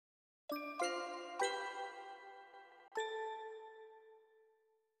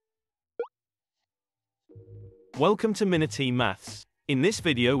Welcome to Minity Maths. In this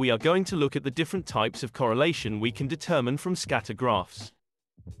video we are going to look at the different types of correlation we can determine from scatter graphs.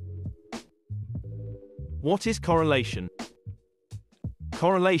 What is correlation?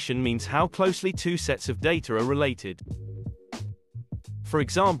 Correlation means how closely two sets of data are related. For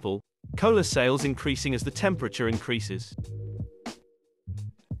example, cola sales increasing as the temperature increases.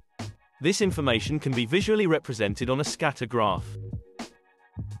 This information can be visually represented on a scatter graph.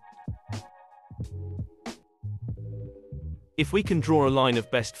 If we can draw a line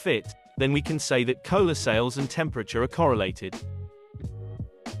of best fit, then we can say that cola sales and temperature are correlated.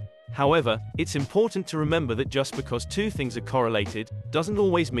 However, it's important to remember that just because two things are correlated, doesn't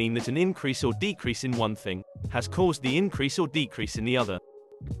always mean that an increase or decrease in one thing has caused the increase or decrease in the other.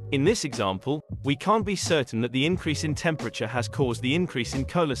 In this example, we can't be certain that the increase in temperature has caused the increase in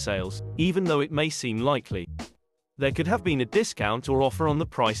cola sales, even though it may seem likely. There could have been a discount or offer on the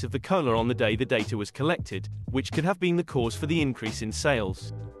price of the cola on the day the data was collected, which could have been the cause for the increase in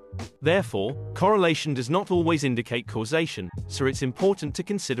sales. Therefore, correlation does not always indicate causation, so it's important to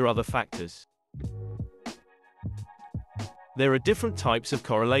consider other factors. There are different types of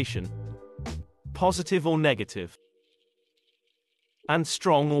correlation: positive or negative, and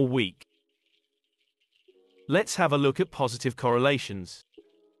strong or weak. Let's have a look at positive correlations.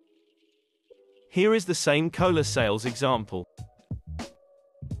 Here is the same cola sales example.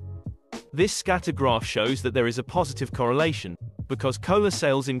 This scatter graph shows that there is a positive correlation, because cola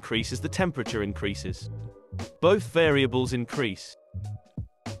sales increase as the temperature increases. Both variables increase.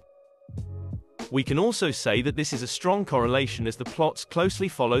 We can also say that this is a strong correlation as the plots closely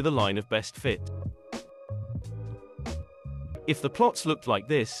follow the line of best fit. If the plots looked like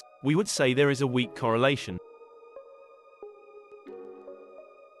this, we would say there is a weak correlation.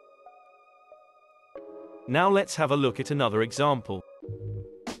 Now let's have a look at another example.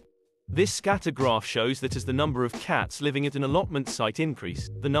 This scatter graph shows that as the number of cats living at an allotment site increase,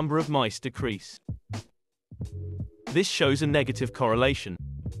 the number of mice decrease. This shows a negative correlation.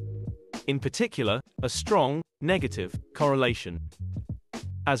 In particular, a strong, negative, correlation.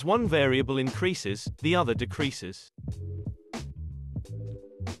 As one variable increases, the other decreases.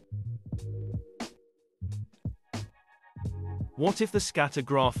 What if the scatter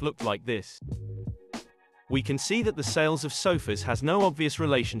graph looked like this? We can see that the sales of sofas has no obvious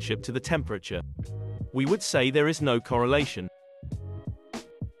relationship to the temperature. We would say there is no correlation.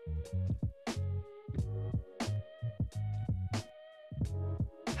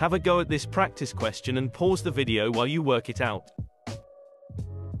 Have a go at this practice question and pause the video while you work it out.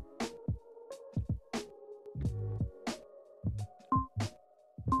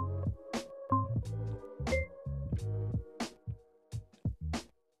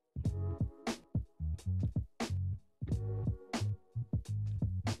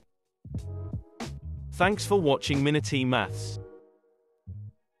 Thanks for watching Minity Maths.